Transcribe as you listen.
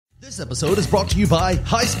This episode is brought to you by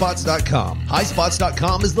HighSpots.com.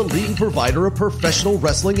 HighSpots.com is the leading provider of professional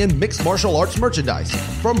wrestling and mixed martial arts merchandise.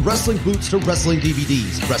 From wrestling boots to wrestling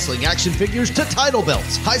DVDs, wrestling action figures to title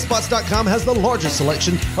belts, HighSpots.com has the largest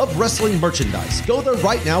selection of wrestling merchandise. Go there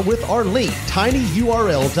right now with our link,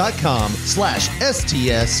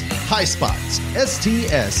 tinyurl.com/STS HighSpots.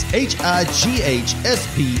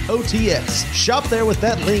 STSHIGHSPOTS. Shop there with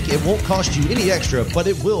that link. It won't cost you any extra, but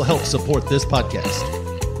it will help support this podcast.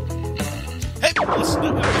 Hey, listen to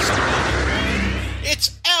episode 91.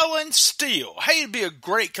 It's Alan Steele. Hey, it'd be a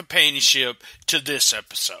great companionship to this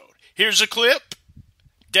episode. Here's a clip.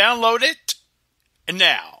 Download it. And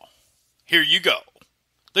now, here you go.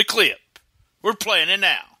 The clip. We're playing it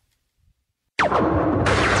now.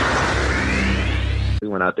 We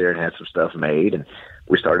went out there and had some stuff made, and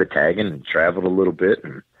we started tagging and traveled a little bit.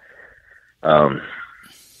 And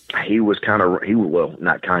he was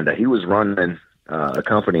running a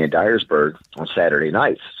company in Dyersburg on Saturday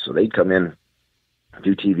nights. So they'd come in,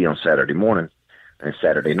 do TV on Saturday morning, and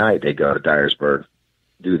Saturday night they'd go to Dyersburg,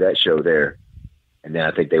 do that show there, and then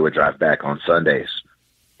I think they would drive back on Sundays.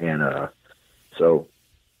 And so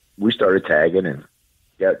we started tagging and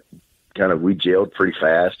we jailed pretty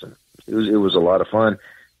fast, and it was a lot of fun.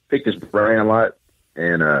 Picked his brain a lot,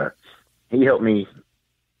 and he helped me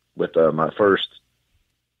with my first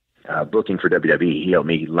booking for WWE. He helped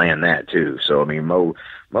me land that too. So I mean, Mo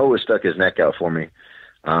has stuck his neck out for me.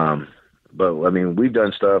 But I mean, we've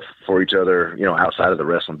done stuff for each other, outside of the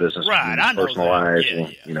wrestling business, right? I know personal that. lives,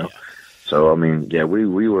 Yeah. So I mean, yeah, we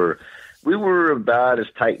were about as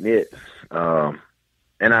tight knit. And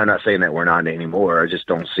I'm not saying that we're not anymore. I just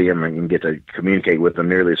don't see him and get to communicate with him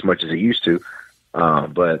nearly as much as I used to.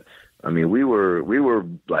 But I mean, we were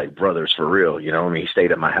like brothers for real, I mean, he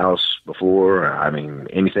stayed at my house before. I mean,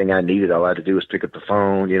 anything I needed, all I had to do was pick up the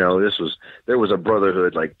phone. There was a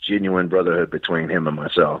brotherhood, like genuine brotherhood between him and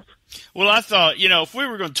myself. Well, I thought, if we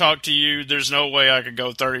were going to talk to you, there's no way I could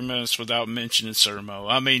go 30 minutes without mentioning Sir Mo.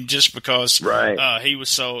 I mean, just because he was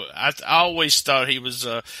so, I always thought he was,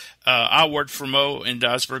 I worked for Mo in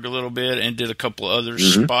Dyersburg a little bit and did a couple of other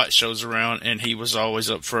spot shows around, and he was always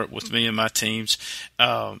up front with me and my teams.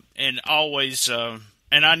 And always, and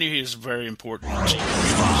I knew he was very important.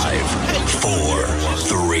 5, 4,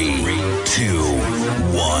 3, 2,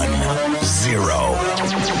 1, 0.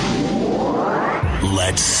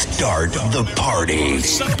 Let's start the party.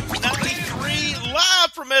 93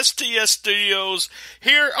 live from STS Studios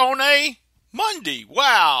here on a Monday.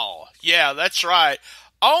 Wow. Yeah, that's right.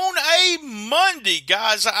 On a Monday,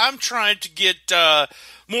 guys, I'm trying to get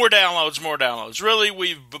more downloads. Really,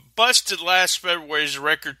 we've busted last February's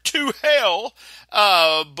record to hell,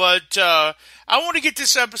 but I want to get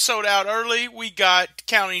this episode out early. We got,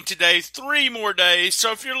 counting today, 3 more days.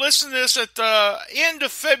 So if you're listening to this at the end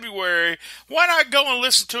of February, why not go and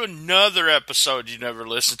listen to another episode you never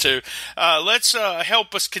listened to? Let's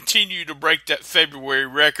help us continue to break that February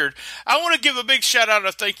record. I want to give a big shout out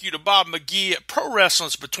and thank you to Bob McGee at Pro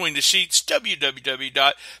Wrestling's Between the Sheets,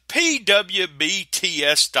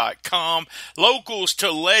 www.pwbts.com, locals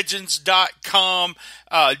to legends.com,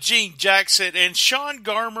 Gene Jackson, and Sean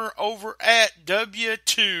Garmer over at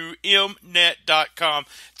W2Mnet.com.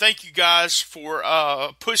 Thank you guys for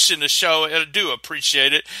pushing the show. I do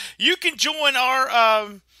appreciate it. You can join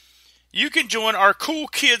our Cool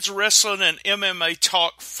Kids Wrestling and MMA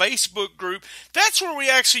Talk Facebook group. That's where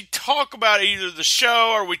we actually talk about either the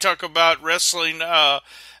show or we talk about wrestling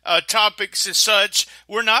topics and such.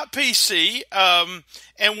 We're not PC, and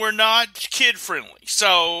we're not kid-friendly.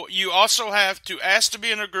 So you also have to ask to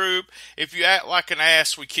be in a group. If you act like an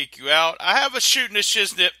ass, we kick you out. I have a Shootin The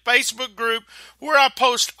Shiznit Facebook group where I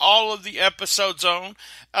post all of the episodes on.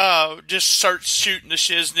 Just search Shootin The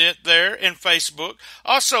Shiznit there in Facebook.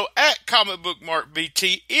 Also, at Comic Book Mark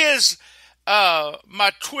BT is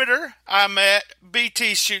my Twitter. I'm at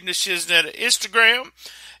BT Shootin The Shiznit at Instagram.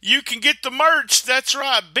 You can get the merch. That's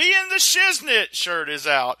right. Being the Shiznit shirt is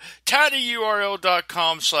out.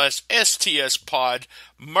 tinyurl.com/STSpod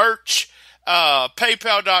merch.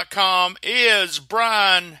 PayPal.com is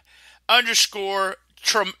Brian _Trammell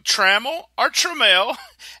or Trammell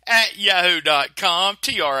at yahoo.com.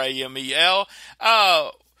 TRAMEL.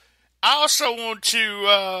 I also want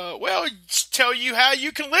to, tell you how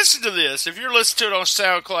you can listen to this. If you're listening to it on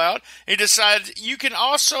SoundCloud and decide you can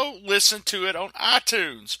also listen to it on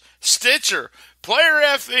iTunes, Stitcher, Player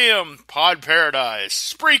FM, Pod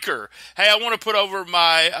Paradise, Spreaker. Hey, I want to put over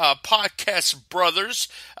my podcast brothers,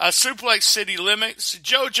 Suplex City Limits,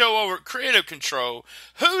 JoJo over at Creative Control,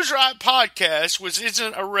 Who's Right Podcast, which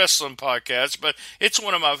isn't a wrestling podcast, but it's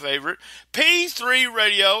one of my favorite, P3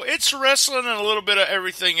 Radio, it's wrestling and a little bit of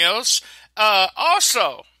everything else.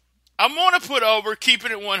 Also, I'm going to put over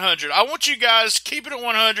Keeping It 100. I want you guys Keeping It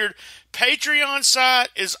 100. Patreon site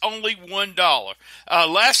is only $1.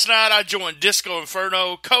 Last night I joined Disco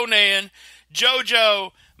Inferno, Conan,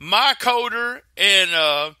 JoJo, Mike Holder,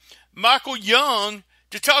 and Michael Young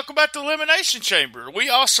to talk about the Elimination Chamber. We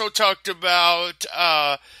also talked about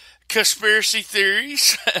conspiracy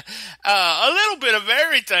theories, a little bit of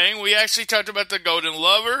everything. We actually talked about the Golden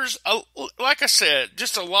Lovers. Like I said,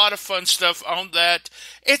 just a lot of fun stuff on that.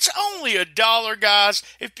 It's only $1, guys.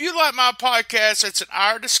 If you like my podcast, it's an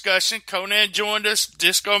hour discussion. Conan joined us,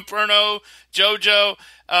 Disco Inferno, JoJo.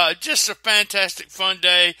 Just a fantastic fun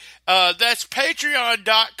day. That's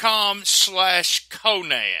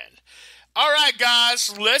patreon.com/Conan. All right,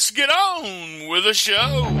 guys, let's get on with the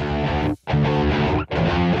show.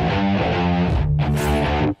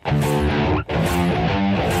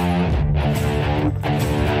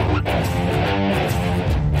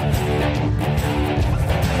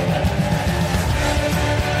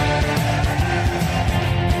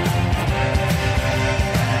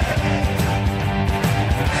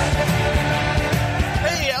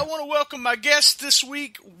 Welcome my guest this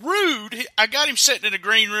week, Rude. I got him sitting in the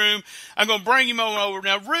green room. I'm going to bring him on over.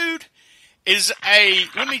 Now, Rude is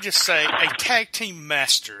let me just say, a tag team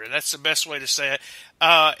master. That's the best way to say it.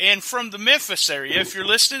 And from the Memphis area, if you're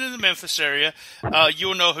listening in the Memphis area,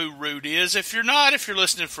 you'll know who Rude is. If you're not, if you're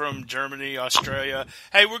listening from Germany, Australia,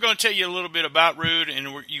 hey, we're going to tell you a little bit about Rude, and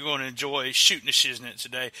you're going to enjoy Shootin The Shiznit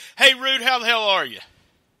today. Hey, Rude, how the hell are you?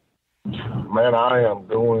 Man, I am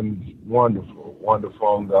doing wonderful. I'm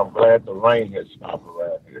glad the rain has stopped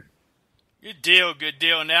around here. Good deal.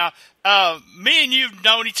 Now, me and you've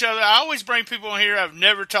known each other. I always bring people on here I've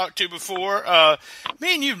never talked to before.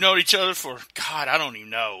 Me and you've known each other for, God, I don't even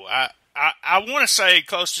know. I want to say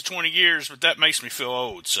close to 20 years, but that makes me feel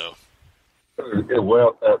old, so.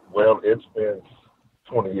 Well, it's been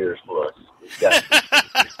 20 years for us.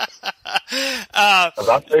 I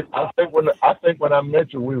think when I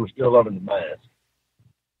met you, we were still under the mask.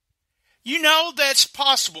 You know, that's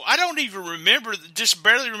possible. I don't even remember, just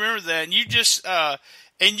barely remember that. And you just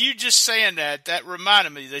saying that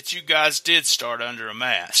reminded me that you guys did start under a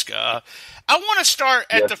mask. I want to start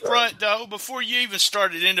at the front, though, before you even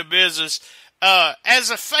started into business.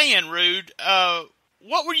 As a fan, Rude,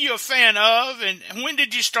 what were you a fan of, and when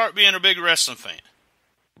did you start being a big wrestling fan?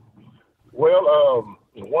 Well,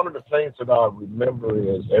 one of the things that I remember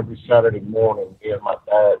is every Saturday morning, me and my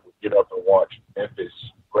dad would get up and watch Memphis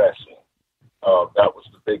wrestling. That was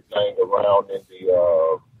the big thing around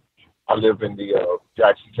I live in the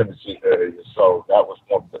Jackson, Tennessee area, so that was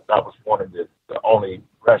one of the only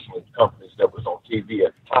wrestling companies that was on TV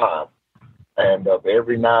at the time. And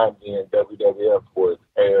every now and then, WWF would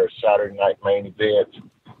air Saturday night main events,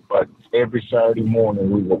 but every Saturday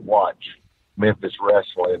morning we would watch Memphis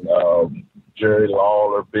wrestling. Jerry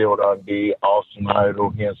Lawler, Bill Dundee, Austin Idol,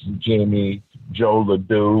 Henson Jimmy, Joe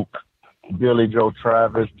LeDuc, Billy Joe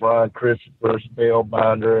Travis, Brian Christopher,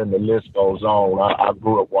 Spellbinder, and the list goes on. I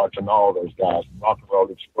grew up watching all those guys, Rock and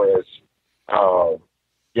Roll Express, all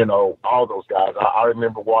those guys. I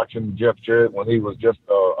remember watching Jeff Jarrett when he was just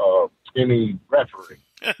a skinny referee.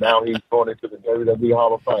 Now he's going into the WWE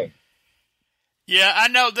Hall of Fame. Yeah, I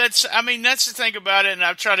know. That's the thing about it, and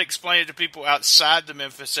I've tried to explain it to people outside the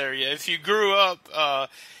Memphis area. If you grew up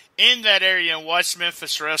in that area and watched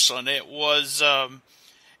Memphis wrestling, it was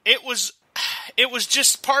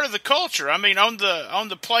just part of the culture. I mean, on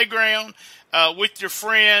the playground with your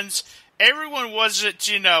friends, everyone wasn't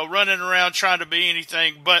running around trying to be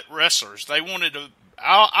anything but wrestlers. They wanted to.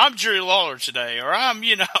 I'm Jerry Lawler today, or I'm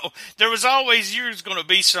There was always you was going to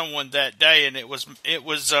be someone that day, and it was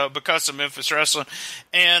because of Memphis wrestling,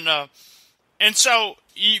 and so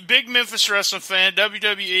you big Memphis wrestling fan,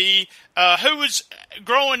 WWE. Who was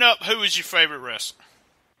growing up? Who was your favorite wrestler?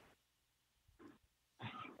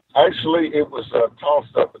 Actually, it was a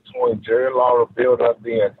toss-up between Jerry Lawler, Bill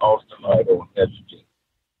Dundee, and Austin Idol and SG.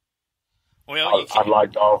 Well, I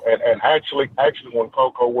liked all, and actually, when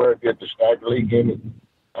Coco Ware did the Stagger League gimmick,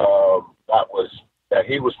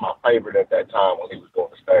 he was my favorite at that time when he was doing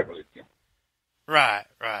the Stagger League gimmick. Right,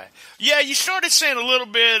 right. Yeah, you started seeing a little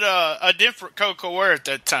bit a different Coco Ware at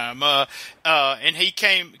that time, and he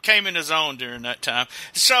came in his own during that time.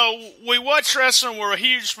 So we watch wrestling. We're a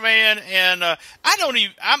huge fan, and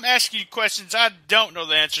I'm asking you questions I don't know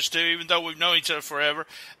the answers to, even though we've known each other forever,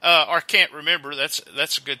 or can't remember.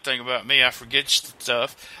 That's a good thing about me. I forget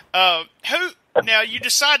stuff. Now you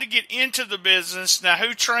decide to get into the business. Now,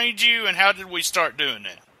 who trained you, and how did we start doing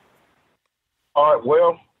that? All right,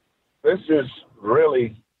 well, this is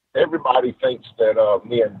really, everybody thinks that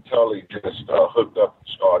me and Tully just hooked up and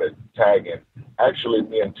started tagging. Actually,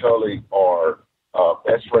 me and Tully are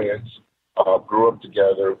best friends, grew up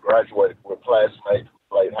together, graduated, we're classmates,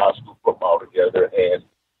 played high school football together, and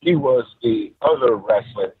he was the other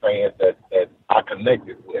wrestling fan that I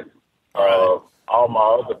connected with. All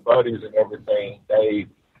my other buddies and everything, they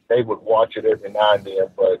would watch it every now and then,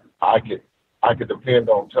 but I could depend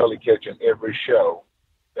on Tully catching every show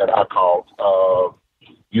that I called.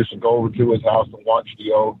 Used to go over to his house and watch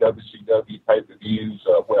the old WCW pay-per-views,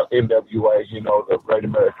 NWA, the Great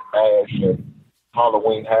American Bash and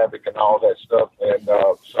Halloween Havoc and all that stuff. And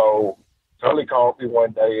so Tully called me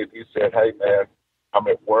one day and he said, "Hey, man, I'm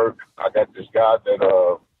at work. I got this guy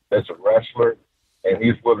that's a wrestler, and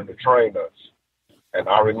he's willing to train us." And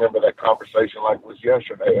I remember that conversation like it was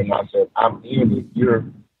yesterday. And I said, "I'm in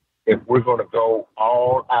if we're going to go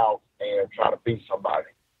all out and try to beat somebody."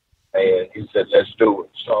 And he said, "Let's do it."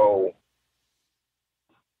 So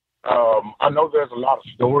I know there's a lot of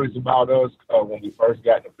stories about us when we first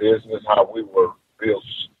got into business, how we were real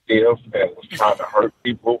stiff and was trying to hurt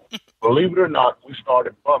people. Believe it or not, we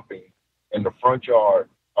started bumping in the front yard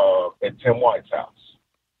at Tim White's house.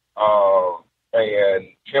 And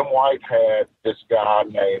Tim White had this guy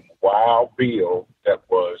named Wild Bill that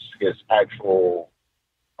was his actual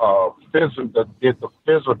that did the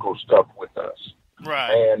physical stuff with us.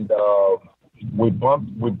 Right. And we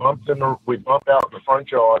bumped out in the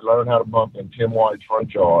front yard, learned how to bump in Tim White's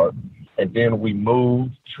front yard, and then we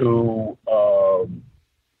moved to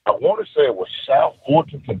I want to say it was South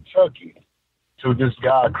Fulton, Kentucky, to this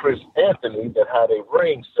guy Chris Anthony that had a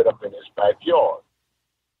ring set up in his backyard,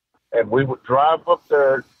 and we would drive up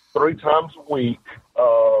there 3 times a week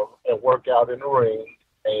and work out in the ring.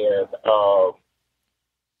 And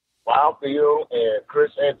Wild Bill and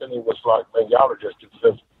Chris Anthony was like, "Man, y'all are just too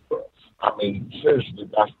physical for us." I mean, seriously,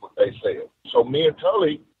 that's what they said. So me and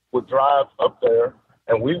Tully would drive up there,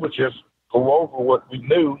 and we would just go over what we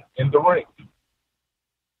knew in the ring.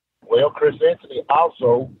 Well, Chris Anthony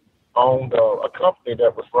also owned a company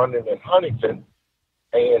that was running in Huntington,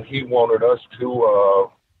 and he wanted us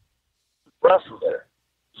to wrestle there.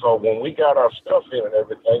 So when we got our stuff in and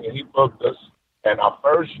everything, and he booked us, and our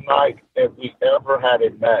first night that we ever had a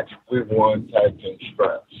match, we won tag team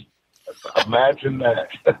straps. Imagine that.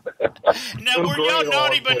 Now, were y'all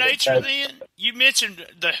naughty by nature then? You mentioned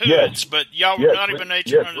the hoods, but y'all were naughty by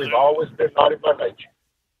nature? Yes, we've always been naughty by nature.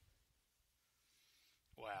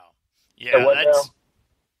 Wow. Yeah, that's...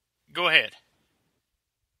 Go ahead.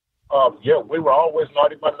 We were always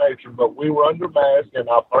naughty by nature, but we were under mask in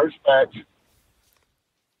our first match.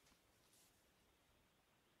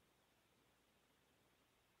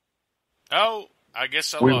 Oh, I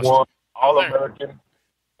guess we won All-American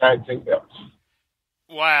tag team belts.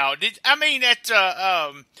 Wow! What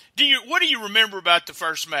do you remember about the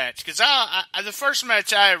first match? Because the first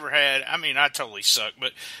match I ever had, I mean, I totally suck,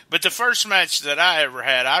 but the first match that I ever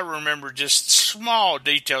had, I remember just small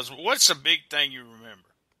details. What's the big thing you remember?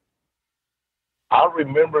 I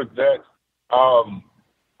remember that I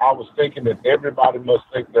was thinking that everybody must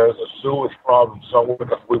think there's a sewage problem somewhere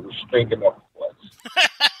because we were stinking up the place.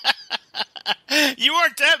 You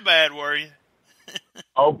weren't that bad, were you?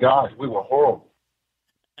 Oh, gosh, we were horrible.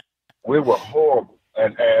 We were horrible.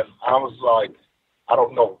 And I was like, I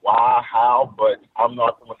don't know why, how, but I'm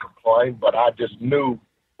not going to complain. But I just knew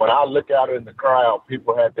when I look out in the crowd,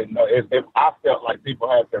 people had their nose. If I felt like people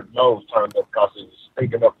had their nose turned up because it was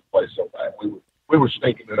stinking up the place so bad. We were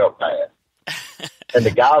stinking it up bad. And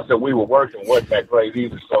the guys that we were working wasn't that great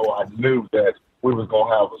either, so I knew that we was going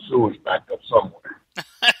to have a sewage backup somewhere.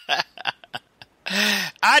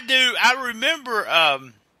 I remember,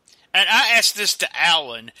 and I asked this to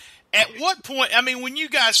Alan, at what point, I mean, when you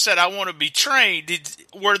guys said, "I want to be trained,"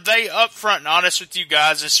 were they upfront and honest with you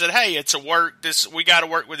guys and said, "Hey, it's a work, we got to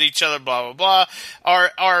work with each other, blah, blah, blah,"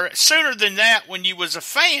 or sooner than that, when you was a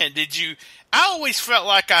fan, I always felt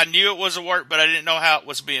like I knew it was a work, but I didn't know how it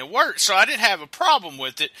was being worked, so I didn't have a problem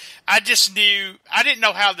with it. I just knew, I didn't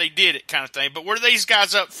know how they did it kind of thing, but were these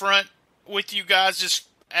guys up front with you guys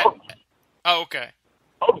Oh, okay.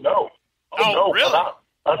 Oh, no. Oh, no. really?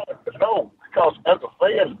 No, because as a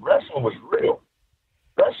fan, wrestling was real.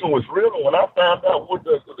 wrestling was real. And when I found out what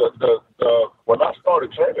when I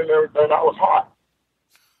started training and everything, I was hot.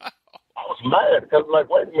 I was mad because, like,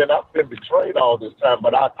 wait a minute, I've been betrayed all this time,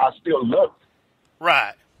 but I still loved it.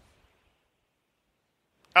 Right.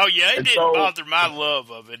 Oh yeah, it didn't bother my love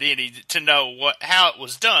of it any to know how it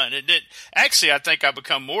was done. It did actually. I think I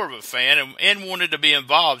become more of a fan and wanted to be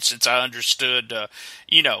involved since I understood,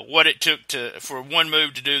 what it took for one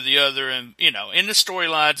move to do the other, and in the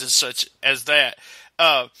storylines and such as that.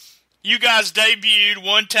 You guys debuted,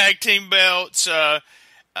 won tag team belts,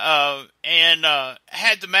 and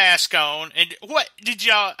had the mask on. And what did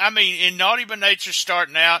y'all? I mean, in Naughty by Nature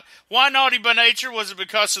starting out, why Naughty by Nature? Was it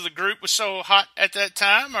because of the group was so hot at that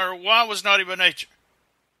time, or why was Naughty by Nature?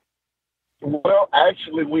 Well,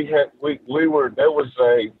 actually,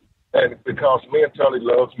 and because me and Tully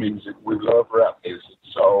loves music, we love rap music,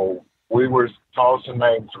 so we were tossing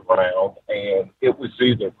names around, and it was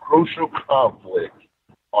either Crucial Conflict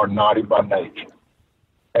or Naughty by Nature,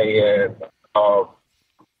 and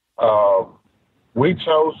we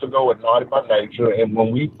chose to go with Naughty by Nature, and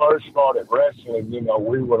when we first started wrestling,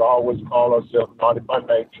 we would always call ourselves Naughty by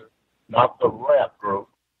Nature, not the rap group,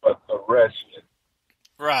 but the wrestling.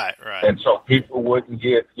 Right. And so people wouldn't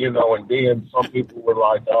get, and then some people were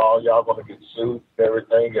like, oh, y'all going to get sued and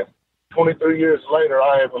everything. And 23 years later,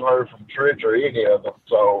 I haven't heard from Trish or any of them,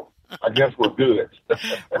 so I guess we're good.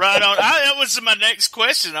 Right on. That was my next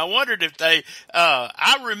question. I wondered if they.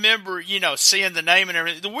 I remember, seeing the name and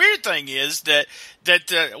everything. The weird thing is that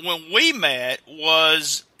when we met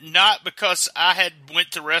was not because I had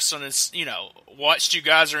went to wrestling and watched you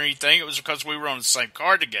guys or anything. It was because we were on the same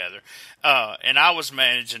card together, and I was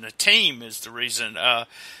managing a team. Is the reason that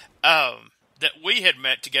we had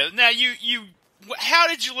met together. Now you. How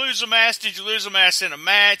did you lose a mask? Did you lose a mask in a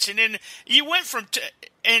match? And then you went from,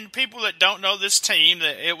 and people that don't know this team,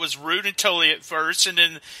 that it was Rude and Tully at first, and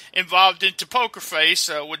then involved into Pokerface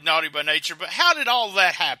with Naughty by Nature. But how did all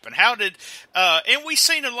that happen? How did, and we've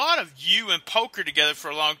seen a lot of you and Poker together for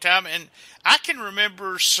a long time, and I can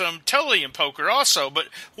remember some Tully and Poker also. But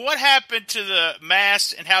what happened to the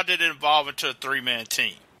mask, and how did it evolve into a 3-man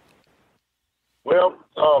team? Well,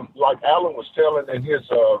 like Alan was telling in his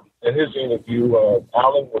interview,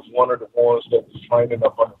 Alan was one of the ones that was training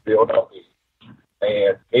up on the field.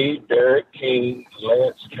 And me, Derek King,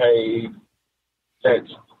 Lance Jade, and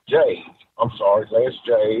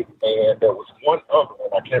there was one other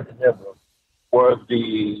one, I can't remember, were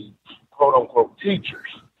the quote-unquote teachers.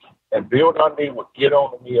 And Bill Dundee would get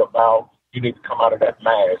on to me about, you need to come out of that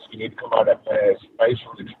mask,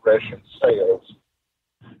 facial expression sales.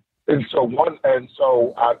 And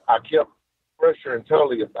so I kept pressuring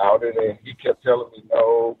Tully about it, and he kept telling me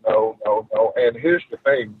no. And here's the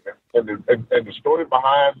thing, and the story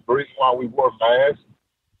behind the reason why we wore masks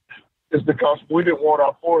is because we didn't want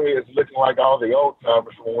our foreheads looking like all the old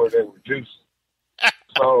timers from where they were juicing.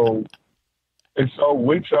 So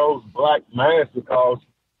we chose black masks because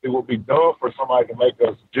it would be dumb for somebody to make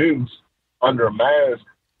us juice under a mask.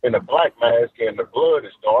 In a black mask, and the blood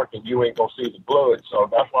is dark, and you ain't gonna see the blood. So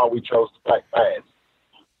that's why we chose the black mask.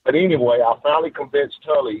 But anyway, I finally convinced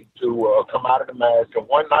Tully to come out of the mask. And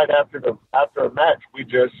one night after a match, we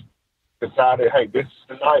just decided, hey, this is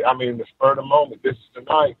the night. I mean, the spur of the moment. This is the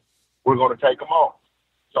night we're going to take them off.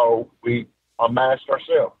 So we unmasked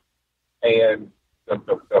ourselves, and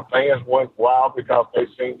the fans went wild because they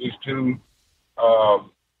seen these two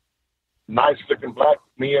nice-looking black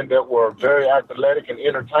men that were very athletic and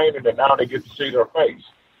entertaining, and now they get to see their face.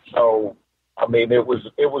 So, I mean, it was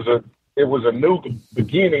a new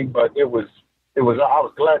beginning, but I was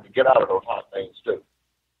glad to get out of those hot things too.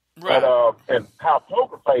 Right. But and how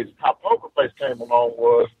Pokerface came along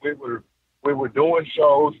was we were doing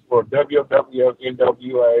shows for WWF,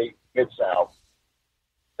 NWA, Mid-South,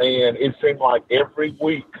 and it seemed like every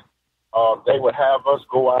week they would have us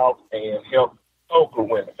go out and help Poker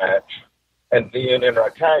win the match. And then in our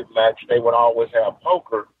tag match, they would always have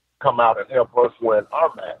Poker come out and help us win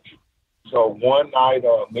our match. So one night,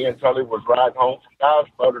 me and Tully was riding home from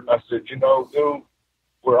Dyersburg, and I said, dude,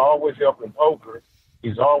 we're always helping Poker.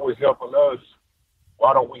 He's always helping us.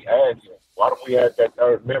 Why don't we add him? Why don't we add that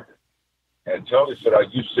third member? And Tully said, are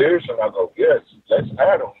you serious? And I go, yes, let's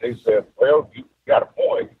add him. He said, well, you got a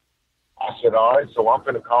point. I said, all right, so I'm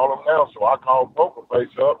going to call him now. So I called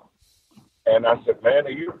Pokerface up. And I said, man,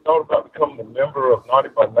 have you ever thought about becoming a member of Naughty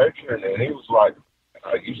by Nature? And he was like,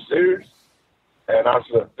 are you serious? And I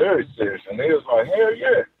said, very serious. And he was like, hell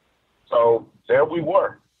yeah. So there we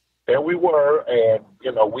were. And,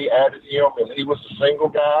 we added him, and he was a single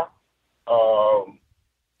guy.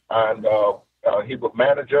 And he would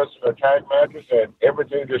manage us, tag managers, and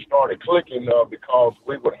everything just started clicking because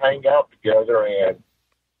we would hang out together, and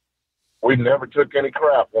we never took any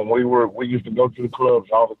crap. We used to go to the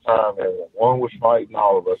clubs all the time, and when one was fighting,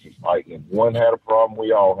 all of us was fighting. If one had a problem,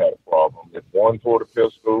 we all had a problem. If one pulled a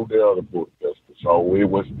pistol, the other pulled a pistol. So it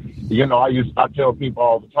was, I tell people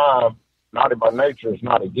all the time, naughty by nature is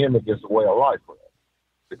not a gimmick, it's a way of life for us.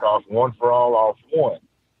 Because one for all for one.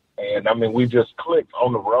 And, I mean, we just clicked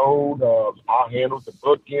on the road. I handled the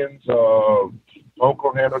bookings.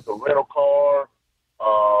 Poker handled the rental car.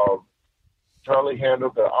 Tully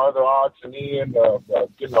handled the other odds and end.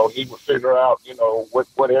 He would figure out,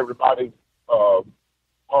 what everybody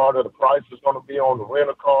part of the price was going to be on the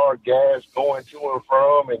rental car, gas going to and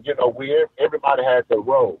from. And, everybody had their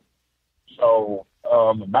role. So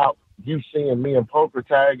about you seeing me in poker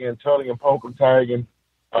tagging, Tully in poker tagging,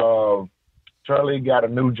 Charlie got a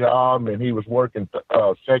new job and he was working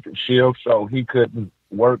second shift, so he couldn't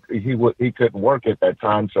work. He couldn't work at that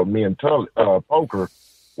time. So me and Tully poker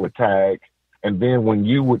would tag, and then when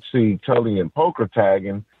you would see Tully in poker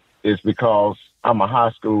tagging, is because I'm a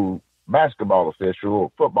high school basketball official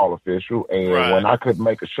or football official, and when I couldn't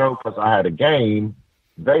make a show because I had a game,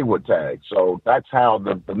 they would tag. So that's how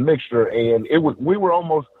the mixture, and we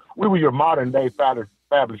were your modern day Fabulous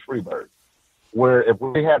Freebirds. Where if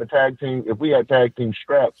we had tag team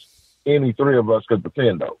straps, any three of us could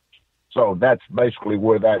defend those. So that's basically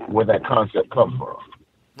where that concept comes from.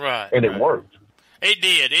 Right. And it worked. It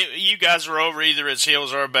did. You guys were over either as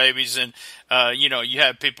heels or babies, and you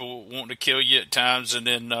had people wanting to kill you at times. And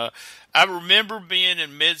then I remember being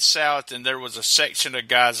in Mid-South, and there was a section of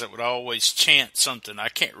guys that would always chant something. I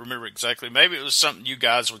can't remember exactly. Maybe it was something you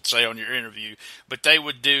guys would say on your interview, but they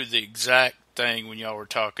would do the exact thing when y'all were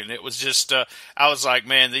talking. It was just I was like,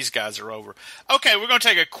 man, these guys are over. Okay, we're going to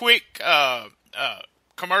take a quick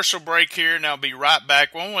commercial break here, and I'll be right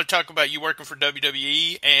back. Well, I want to talk about you working for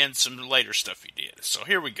WWE and some later stuff you did. So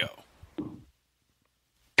here we go.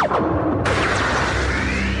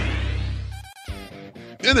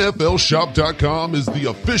 NFLShop.com is the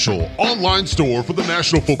official online store for the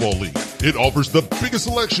National Football League. It offers the biggest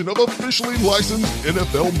selection of officially licensed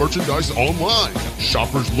NFL merchandise online.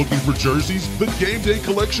 Shoppers looking for jerseys, the game day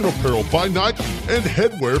collection apparel by Nike, and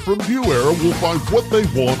headwear from New Era will find what they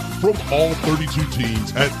want from all 32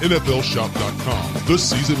 teams at NFLShop.com. The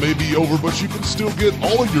season may be over, but you can still get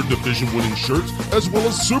all of your division-winning shirts as well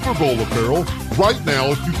as Super Bowl apparel right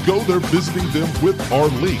now if you go there visiting them with our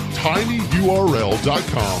link,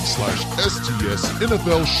 tinyurl.com/STS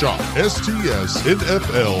NFL Shop, STS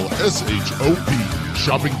NFL SHOP.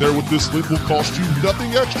 Shopping there with this link will cost you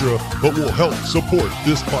nothing extra, but will help support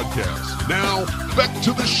this podcast. Now, back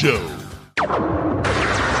to the show.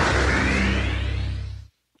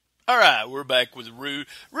 All right, we're back with Rude.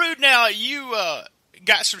 Rude, now you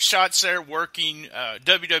got some shots there working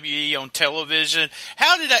WWE on television.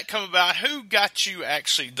 How did that come about? Who got you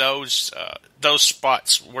actually those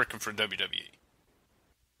spots working for WWE?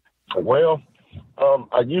 Well,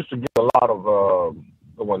 I used to get a lot of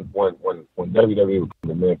when WWE would come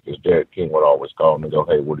to Memphis, Derek King would always call me and go,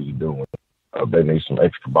 "Hey, what are you doing? They need some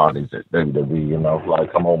extra bodies at WWE."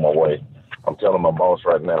 Like I'm on my way. I'm telling my boss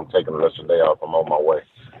right now I'm taking the rest of the day off. I'm on my way.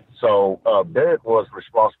 So Derek was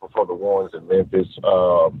responsible for the ones in Memphis.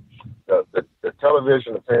 The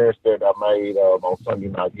television appearance that I made on Sunday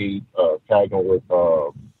Night Heat, tagging with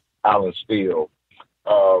Alan Steele.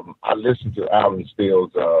 I listened to Alan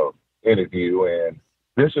Steele's interview, and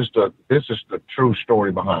this is the true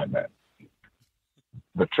story behind that.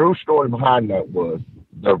 The true story behind that was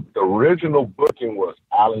the original booking was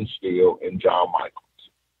Alan Steele and John Michaels.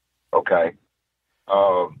 Okay,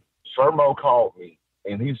 Sir Mo called me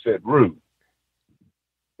and he said, "Rude,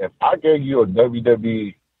 if I gave you a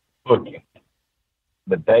WWE booking,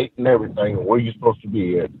 the date and everything, and where you're supposed to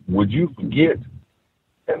be at, would you forget?"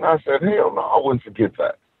 And I said, "Hell no, I wouldn't forget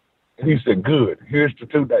that." And he said, "Good. Here's the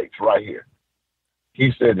 2 dates right here."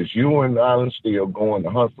 He said, "It's you and Alan Steele going to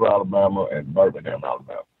Huntsville, Alabama and Birmingham,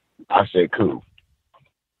 Alabama." I said, "Cool."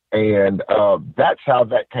 And that's how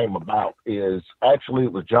that came about. Is actually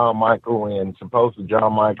it was John Michael, and supposedly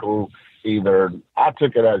John Michael I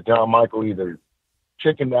took it as John Michael either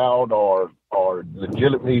chickened out or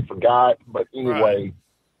legitimately forgot. But anyway,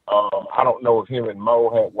 I don't know if him and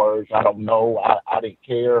Mo had words. I don't know. I didn't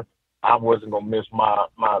care. I wasn't gonna miss my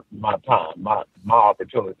time, my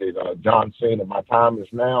opportunity. John Cena, my time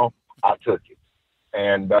is now. I took it,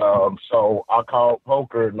 and so I called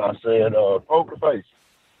Poker and I said, "Pokerface,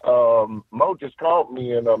 Mo just called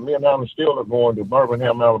me, and me and Alan Steele are going to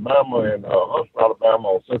Birmingham, Alabama, and Huntsville, Alabama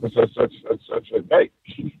on such a date."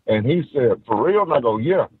 And he said, "For real?" And I go,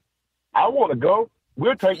 "Yeah." I want to go.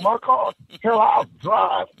 We'll take my car. Hell, I'll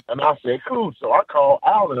drive. And I said, cool. So I called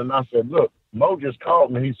Alan and I said, look, Mo just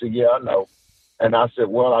called me. He said, yeah, I know. And I said,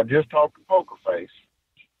 well, I just talked to Pokerface.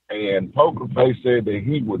 And Pokerface said that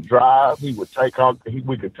he would drive. He would take off.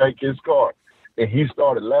 We could take his car. And he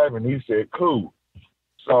started laughing. He said, cool.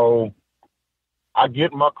 So I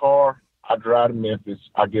get in my car. I drive to Memphis.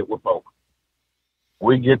 I get with Poker.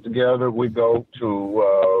 We get together. We go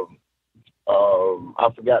to, I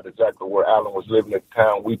forgot exactly where Alan was living at the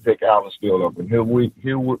time. We pick Alan still up. And here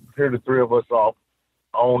the three of us off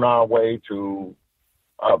on our way to,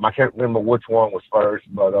 I can't remember which one was first,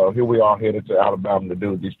 but here we are headed to Alabama to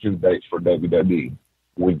do these 2 dates for WWE.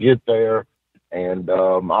 We get there, and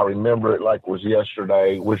I remember it like it was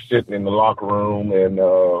yesterday. We're sitting in the locker room, and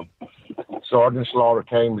Sergeant Slaughter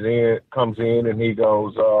comes in, and he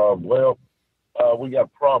goes, we got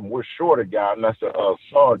a problem. We're short a guy. And I said,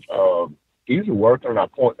 Sarge, he's a worker, and I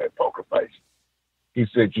point at Pokerface. He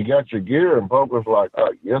said, you got your gear? And Poker's like,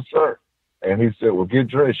 yes, sir. And he said, well, get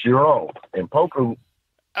dressed, you're on. And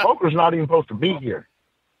Poker's not even supposed to be here.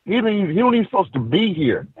 He don't even supposed to be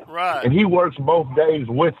here. Right. And he works both days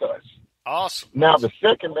with us. Awesome. Now, the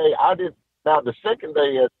second day at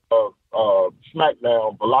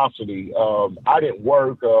SmackDown Velocity, I didn't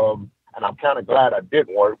work, and I'm kind of glad I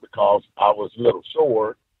didn't work because I was a little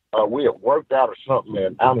sore. We had worked out or something,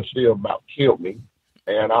 and Alan still about killed me,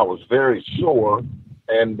 and I was very sore.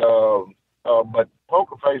 And but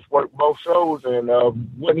Pokerface worked both shows, and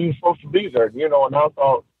wasn't even supposed to be there, And I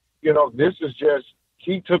thought, this is just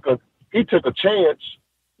he took a chance.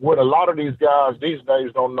 What a lot of these guys these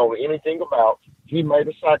days don't know anything about. He made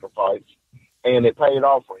a sacrifice, and it paid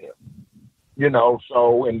off for him.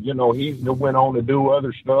 So, and, he went on to do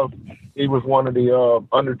other stuff. He was one of the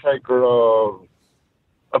Undertaker,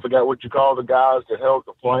 I forgot what you call the guys that held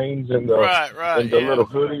the flames and the, little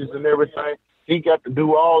hoodies and everything. He got to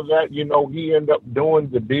do all that. He ended up doing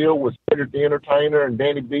the deal with Cedric the Entertainer and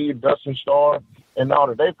Danny B, Dustin Starr, and all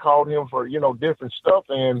that. They've called him for, different stuff.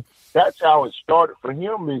 And that's how it started for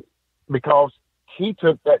him because he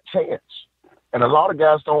took that chance. And a lot of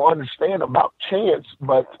guys don't understand about chance,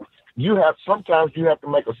 but sometimes you have to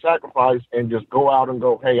make a sacrifice and just go out and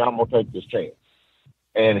go, hey, I'm going to take this chance.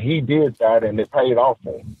 And he did that, and it paid off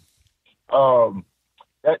for him.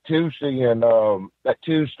 That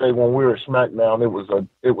Tuesday when we were at SmackDown,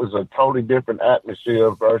 it was a totally different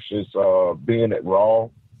atmosphere versus being at Raw.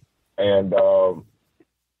 And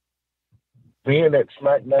being at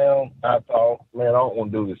SmackDown, I thought, man, I don't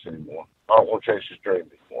want to do this anymore. I don't want to chase this dream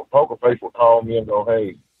anymore. Pokerface would call me and go,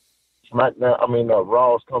 hey,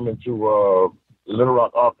 Raw's coming to Little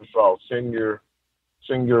Rock, Arkansas. Send your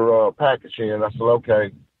package in. I said,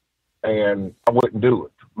 okay. And I wouldn't do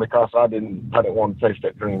it because I didn't want to chase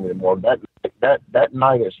that dream anymore. That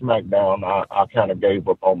night at SmackDown, I kind of gave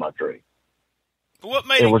up on my dream. What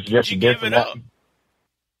made you give it up?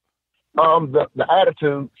 The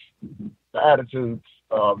attitudes.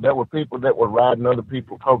 There were people that were riding other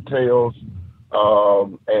people's coattails,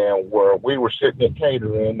 and we were sitting at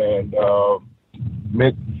catering, and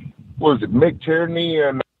Mick Tierney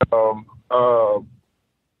and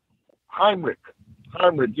Heinrich,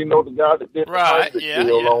 the guy that did the Heinrich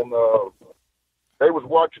deal on. They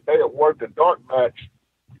had worked a dark match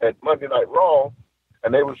at Monday Night Raw,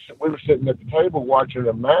 and we were sitting at the table watching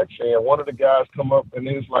the match, and one of the guys come up and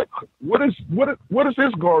he was like, "What is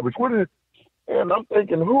this garbage? And I'm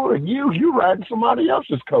thinking, who are you? You riding somebody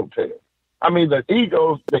else's coattail. I mean, the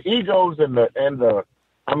egos, and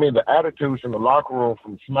the attitudes in the locker room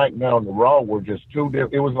from SmackDown to Raw were just too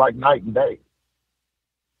different. It was like night and day.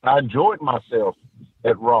 I enjoyed myself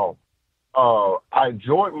at Raw. I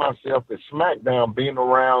enjoyed myself at SmackDown, being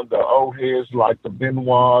around the old heads like the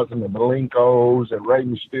Benoits and the Malenkos and Rey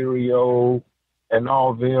Mysterio and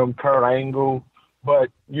all them, Kurt Angle.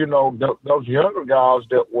 But, those younger guys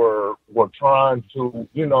that were trying to,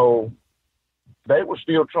 they were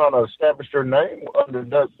still trying to establish their name at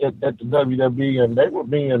the WWE, and they were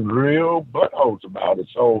being real buttholes about it.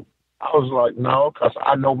 So I was like, no, because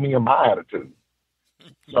I know me and my attitude.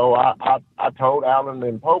 So I told Alan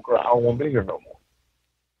and Poker I don't want to be here no more.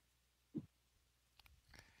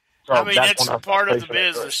 So that's a part of the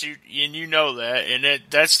business, you know that, and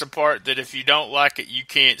that's the part that if you don't like it, you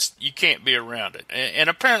can't be around it. And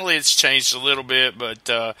apparently it's changed a little bit, but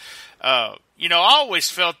I always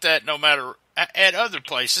felt that no matter at other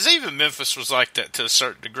places, even Memphis was like that to a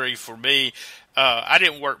certain degree for me. I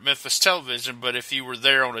didn't work Memphis television, but if you were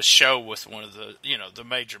there on a show with one of the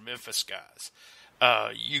major Memphis guys,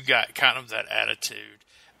 you got kind of that attitude.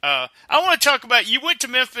 I want to talk about, you went to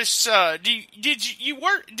Memphis. Did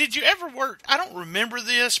you ever work? I don't remember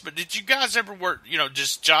this, but did you guys ever work,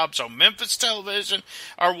 just jobs on Memphis television,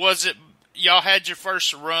 or was it y'all had your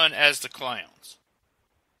first run as the Clowns?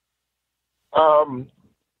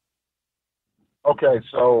 Okay,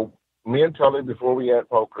 so me and Tully, before we had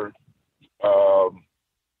poker,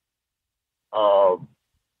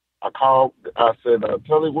 I said,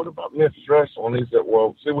 Tully, what about Memphis Wrestling? He said,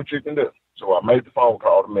 well, see what you can do. So I made the phone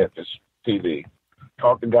call to Memphis TV.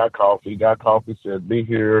 Talked to Guy Coffee. Guy Coffee said, be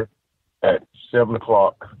here at 7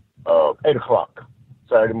 o'clock, 8 o'clock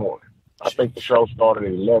Saturday morning. I think the show started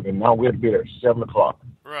at 11. Now we have to be there at 7 o'clock.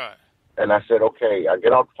 Right. And I said, okay. I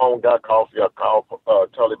get off the phone, Guy Coffee. I call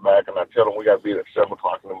Tully back, and I tell him we got to be there at 7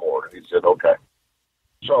 o'clock in the morning. He said, okay.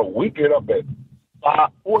 So we get up at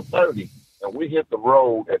 4:30, and we hit the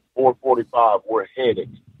road at 4:45. We're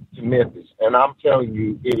headed to Memphis. And I'm telling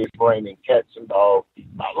you, it is raining cats and dogs,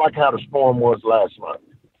 not like how the storm was last month.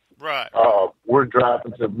 Right. We're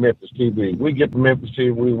driving to Memphis TV. We get to Memphis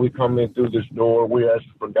TV. We come in through this door. We ask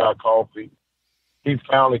for Guy Coffee. He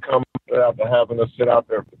finally comes after having us sit out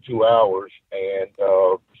there for 2 hours. And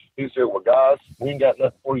he said, well, guys, we ain't got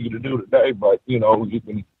nothing for you to do today, but, you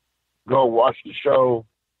can go watch the show,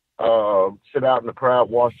 sit out in the crowd,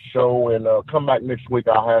 watch the show, and come back next week.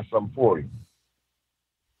 I'll have something for you.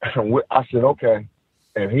 And I said, okay.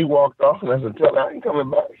 And he walked off, and I said, tell me, I ain't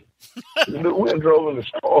coming back. We drove in the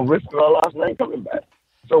storm, risking our lives, and I ain't coming back.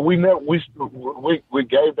 So we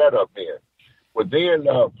gave that up then. But then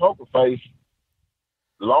Pokerface,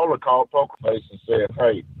 Lawler called Pokerface and said,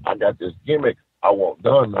 hey, I got this gimmick I want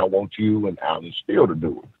done, and I want you and Alan Steele to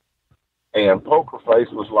do it. And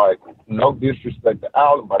Pokerface was like, no disrespect to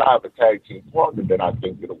Alan, but I have a tag team partner that I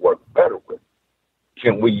think it'll work better with.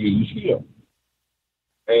 Can we use him?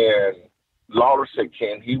 And Lawler said,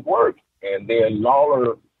 can he work? And then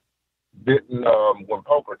Lawler didn't, when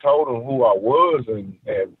Poker told him who I was, and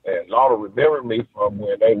Lawler remembered me from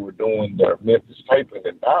when they were doing their Memphis taping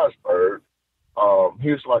in Dyersburg,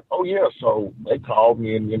 he was like, oh, yeah. So they called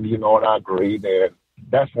me, and and I agreed. And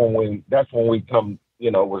that's when we come,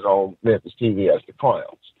 was on Memphis TV as the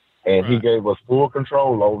Clowns. And He gave us full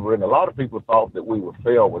control over it. And a lot of people thought that we would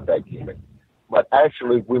fail with that gimmick. But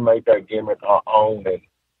actually, we made that gimmick our own, and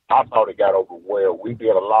I thought it got over well. We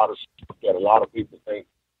did a lot of stuff that a lot of people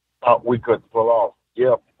thought we could pull off.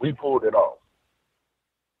 Yeah, we pulled it off.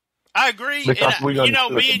 I agree. Because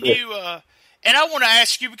and, me and you, and I want to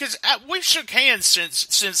ask you, because we've shook hands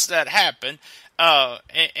since that happened,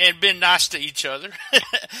 and been nice to each other.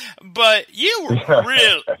 But you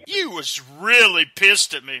was really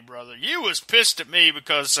pissed at me, brother. You was pissed at me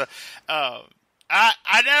because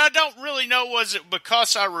I don't really know, was it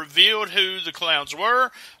because I revealed who the Clowns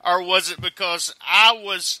were, or was it because I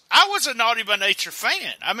was a Naughty by Nature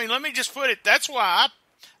fan? I mean, let me just put it, that's why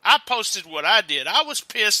I posted what I did. I was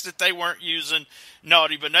pissed that they weren't using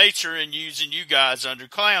Naughty by Nature and using you guys under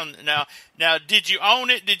Clown. Now, did you own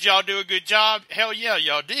it? Did y'all do a good job? Hell yeah,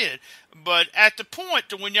 y'all did. But at the point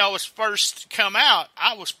to when y'all was first come out,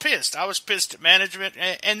 I was pissed. I was pissed at management,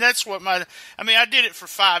 and that's what I did it for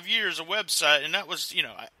 5 years, a website, and that was,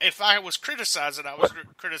 if I was criticizing, I was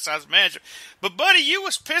criticizing management. But, buddy, you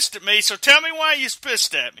was pissed at me, so tell me why you was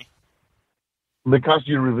pissed at me. Because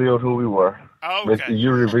you revealed who we were. Oh, okay.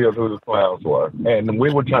 You revealed who the Clowns were. And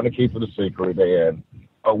we were trying to keep it a secret, and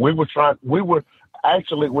we were trying to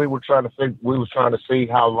see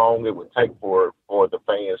how long it would take for the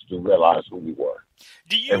fans to realize who we were.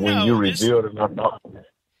 Do you and when you revealed it,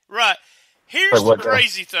 right. Here's the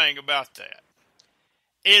crazy thing about that,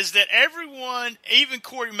 is that everyone, even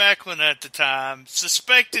Corey Macklin at the time,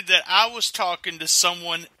 suspected that I was talking to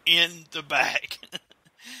someone in the back.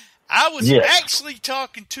 I was actually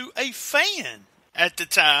talking to a fan at the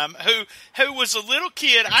time who was a little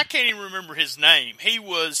kid. I can't even remember his name. He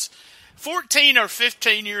was 14 or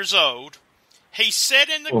 15 years old. He sat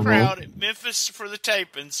in the crowd at Memphis for the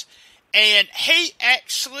tapings, and he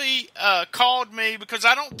actually called me, because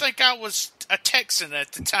I don't think I was a Texan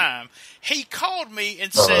at the time. He called me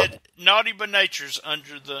and said, Naughty by Nature's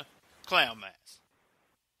under the clown mask.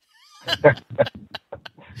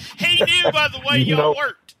 He knew by the way y'all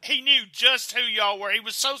worked. He knew just who y'all were. He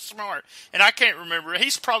was so smart. And I can't remember.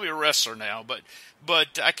 He's probably a wrestler now, but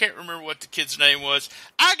I can't remember what the kid's name was.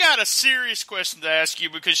 I got a serious question to ask you,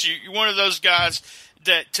 because you're one of those guys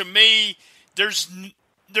that, to me, there's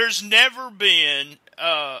never been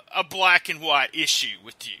a black and white issue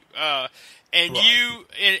with you. And right. You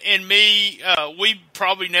and me, we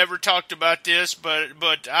probably never talked about this,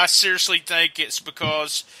 but I seriously think it's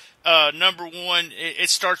because, number one, it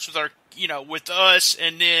starts with with us,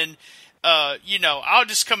 and then I'll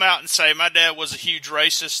just come out and say my dad was a huge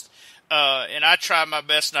racist. And I tried my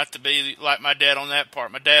best not to be like my dad on that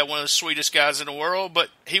part. My dad, one of the sweetest guys in the world, but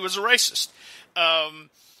he was a racist.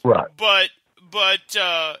 Right. But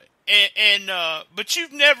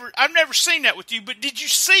I've never seen that with you. But did you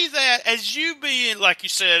see that as you being, like you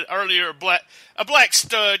said earlier, a black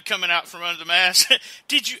stud coming out from under the mask?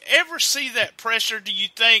 Did you ever see that pressure? Do you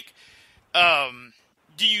think you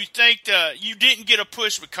didn't get a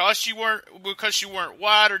push because you weren't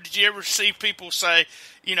white, or did you ever see people say,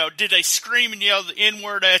 did they scream and yell the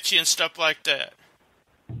N-word at you and stuff like that?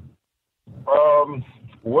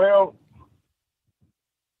 Well,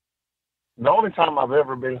 the only time I've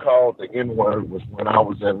ever been called the N-word was when I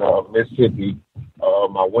was in Mississippi.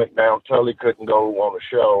 I went down. Tully couldn't go on a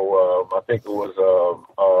show. I think it was a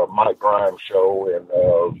Mike Grimes show in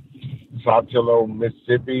Saltillo,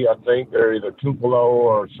 Mississippi. I think they're either Tupelo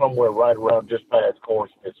or somewhere right around just past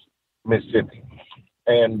Course, Mississippi.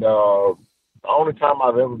 And the only time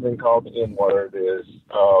I've ever been called the N-word is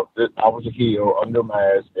I was a heel under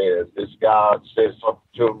mask, and this guy said something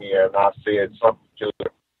to me, and I said something to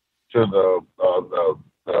the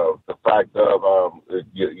fact of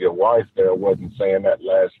your wife there wasn't saying that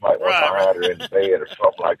last night when I had her in bed or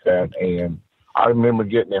something like that. And I remember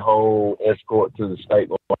getting a whole escort to the state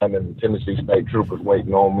line, and the Tennessee State Troopers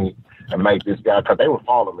waiting on me and make this guy, because they were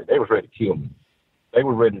following me. They was ready to kill me. They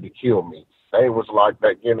were ready to kill me. They was like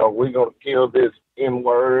that, we're going to kill this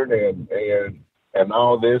N-word and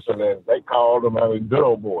all this. And then they called them, good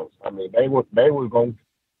old boys. They were going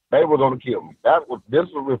to kill me. This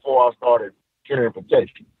was before I started carrying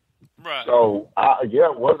protection. Right. So,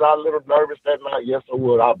 was I a little nervous that night? Yes, I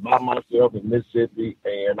was. I was by myself in Mississippi,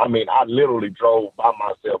 and I literally drove by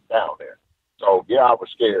myself down there. So, yeah, I was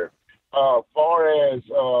scared. Far as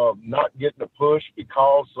not getting a push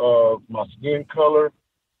because of my skin color,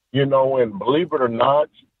 and believe it or not,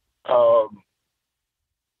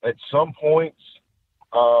 at some points,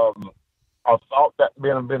 I thought that may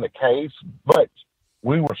have been the case, but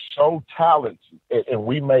we were so talented and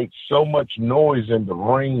we made so much noise in the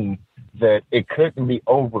ring that it couldn't be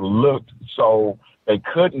overlooked. So they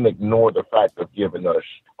couldn't ignore the fact of giving us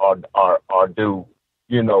our due,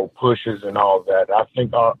 pushes and all that. I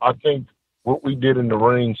think what we did in the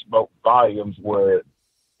ring spoke volumes where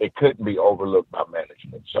it couldn't be overlooked by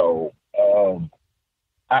management. So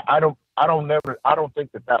I don't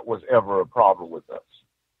think that was ever a problem with us.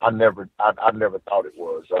 I never thought it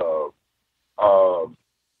was.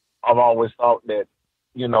 I've always thought that,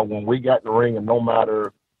 when we got in the ring, and no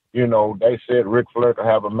matter, they said Ric Flair could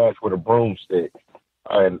have a match with a broomstick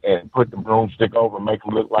and put the broomstick over and make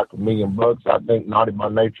him look like $1 million. I think Naughty by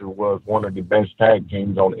Nature was one of the best tag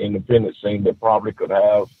teams on the independent scene that probably could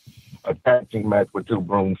have a tag team match with 2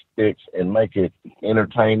 broomsticks and make it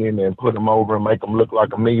entertaining and put them over and make them look like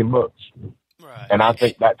 $1 million. Right. And I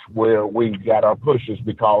think that's where we got our pushes,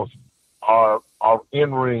 because our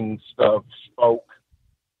in-ring stuff spoke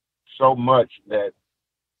so much that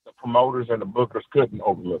the promoters and the bookers couldn't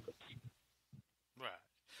overlook it. Right.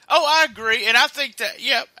 Oh, I agree. And I think that,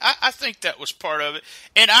 I think that was part of it.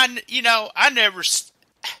 And I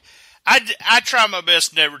try my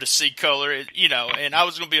best never to see color, and I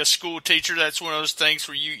was going to be a school teacher. That's one of those things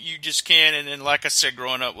where you just can't. And then, like I said,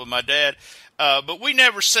 growing up with my dad, but we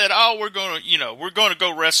never said, we're going to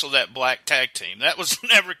go wrestle that black tag team. That was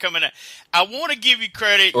never coming out. I want to give you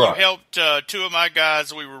credit. Right. You helped 2 of my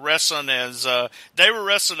guys. We were wrestling they were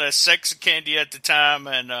wrestling as Sex and Candy at the time,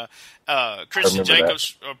 and Christian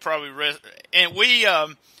Jacobs and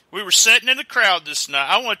we were sitting in the crowd this night.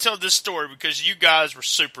 I want to tell this story because you guys were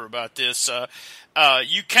super about this.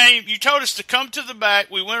 You told us to come to the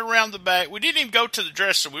back. We went around the back. We didn't even go to the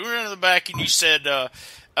dresser. We went into the back, and you said,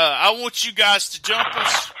 I want you guys to jump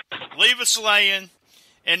us, leave us laying,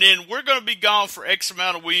 and then we're going to be gone for X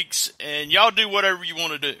amount of weeks, and y'all do whatever you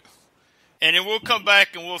want to do. And then we'll come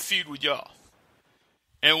back and we'll feud with y'all.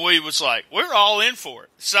 And we was like, we're all in for it.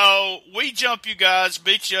 So we jump you guys,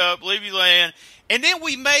 beat you up, leave you laying, and then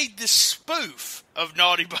we made this spoof of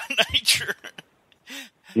Naughty by Nature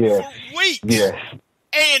for weeks. Yeah.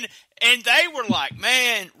 And they were like,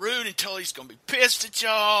 man, Rude and Tully's going to be pissed at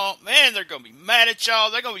y'all. Man, they're going to be mad at y'all.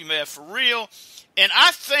 They're going to be mad for real. And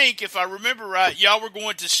I think, if I remember right, y'all were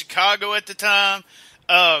going to Chicago at the time.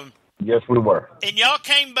 Yes, we were. And y'all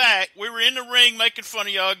came back. We were in the ring making fun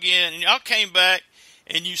of y'all again. And y'all came back,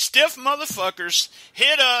 and you stiff motherfuckers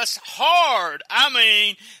hit us hard.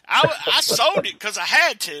 I sold it because I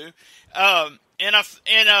had to. And I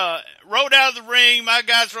rode out of the ring. My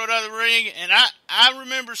guys rode out of the ring, and I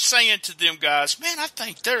remember saying to them guys, "Man, I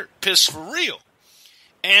think they're pissed for real."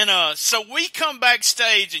 And so we come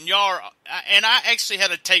backstage, and and I actually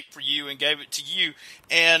had a tape for you and gave it to you,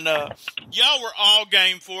 and y'all were all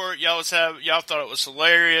game for it. Y'all thought it was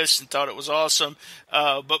hilarious and thought it was awesome,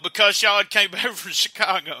 but because y'all had came back from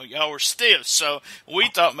Chicago, y'all were stiff. So we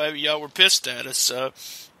thought maybe y'all were pissed at us.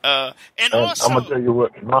 And also, I'm gonna tell you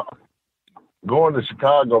what. Going to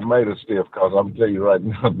Chicago made us stiff because I'm telling you right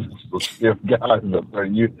now, the stiff guys up there,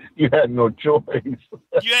 you had no choice.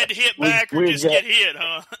 You had to hit back or just get hit,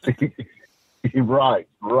 huh? Right.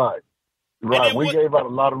 We gave out a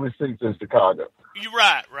lot of receipts in Chicago. You're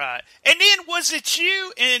right. And then was it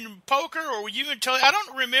you in poker or were you in Tully? I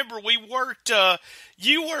don't remember. We worked,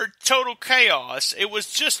 you were Total Chaos. It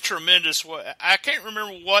was just tremendous. I can't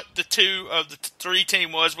remember what the two of the three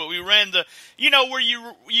team was, but we ran where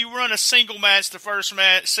you run a single match, the first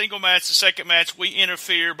match, single match, the second match, we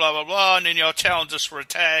interfere, blah, blah, blah, and then y'all challenged us for a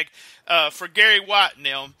tag, for Gary White and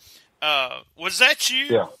them. Was that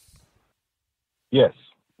you? Yeah.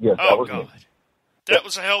 Yes, oh, that was God. me. That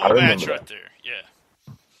was a hell of a match right there. Yeah.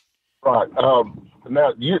 Right.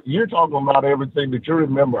 Now, you're talking about everything that you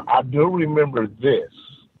remember. I do remember this.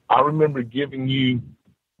 I remember me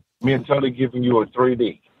and Tully giving you a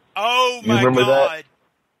 3D. Oh, my God. That?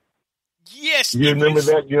 Yes. You remember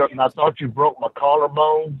that? And I thought you broke my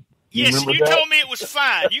collarbone. Yes, and you told me it was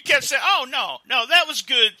fine. You kept saying, oh, no, that was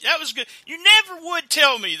good. That was good. You never would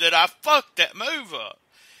tell me that I fucked that move up.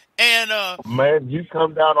 And man, you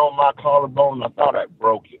come down on my collarbone, and I thought I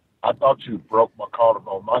broke it. I thought you broke my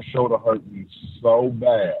collarbone. My shoulder hurt me so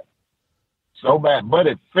bad, but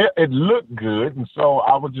it looked good, and so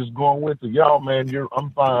I was just going with it. Y'all, man,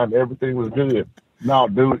 I'm fine. Everything was good. No,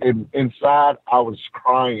 dude, inside I was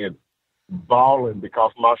crying, bawling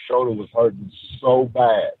because my shoulder was hurting so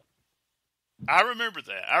bad. I remember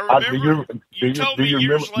that. I remember. You told me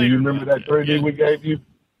years later. Do you remember that 3D we gave you?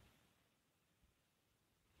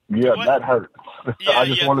 Yeah, what? That hurt. Yeah, I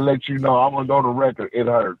just want to let you know. I'm going to go to record. It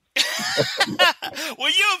hurt. Well,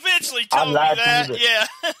 you eventually told me that. Yeah.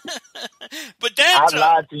 But I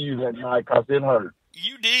lied to you that night because it hurt.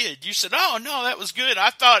 You did. You said, oh, no, that was good. I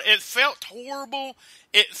thought it felt horrible.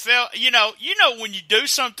 It felt, when you do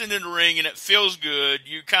something in the ring and it feels good,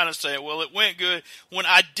 you kind of say, well, it went good. When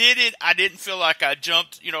I did it, I didn't feel like I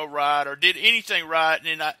jumped, right or did anything right.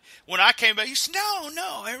 And then when I came back, you said,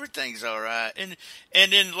 no, everything's all right. And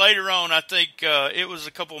then later on, I think it was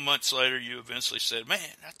a couple of months later, you eventually said, man,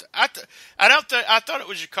 I thought it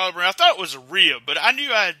was your collarbone. I thought it was a rib, but I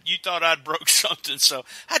knew you thought I'd broke something. So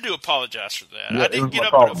I do apologize for that. Yeah, I didn't get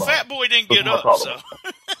up. But a fat boy didn't get up. So.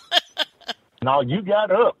 No, you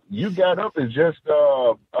got up. It's just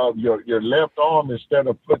your left arm, instead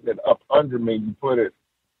of putting it up under me, you put it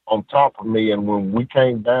on top of me. And when we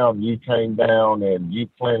came down, you came down and you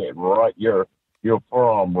planted right your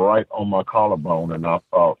forearm right on my collarbone. And I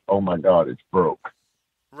thought, oh my God, it's broke.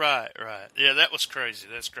 Right. Yeah, that was crazy.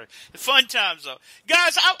 That's crazy. Fun times though,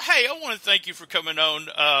 guys. I want to thank you for coming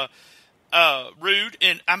on. Rude,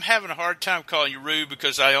 and I'm having a hard time calling you Rude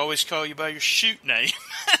because I always call you by your shoot name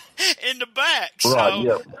in the back. So right,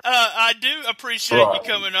 yeah. I do appreciate you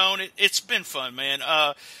coming on. It's been fun, man.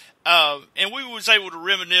 And we was able to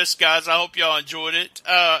reminisce, guys. I hope y'all enjoyed it.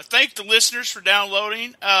 Thank the listeners for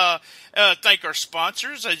downloading. Thank our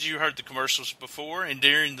sponsors, as you heard the commercials before and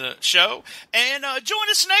during the show. And join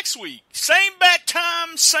us next week. Same bat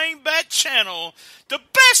time, same bat channel. The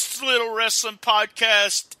best little wrestling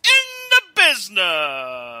podcast in the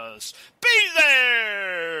business. Be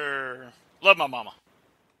there. Love my mama.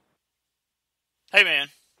 Hey, man.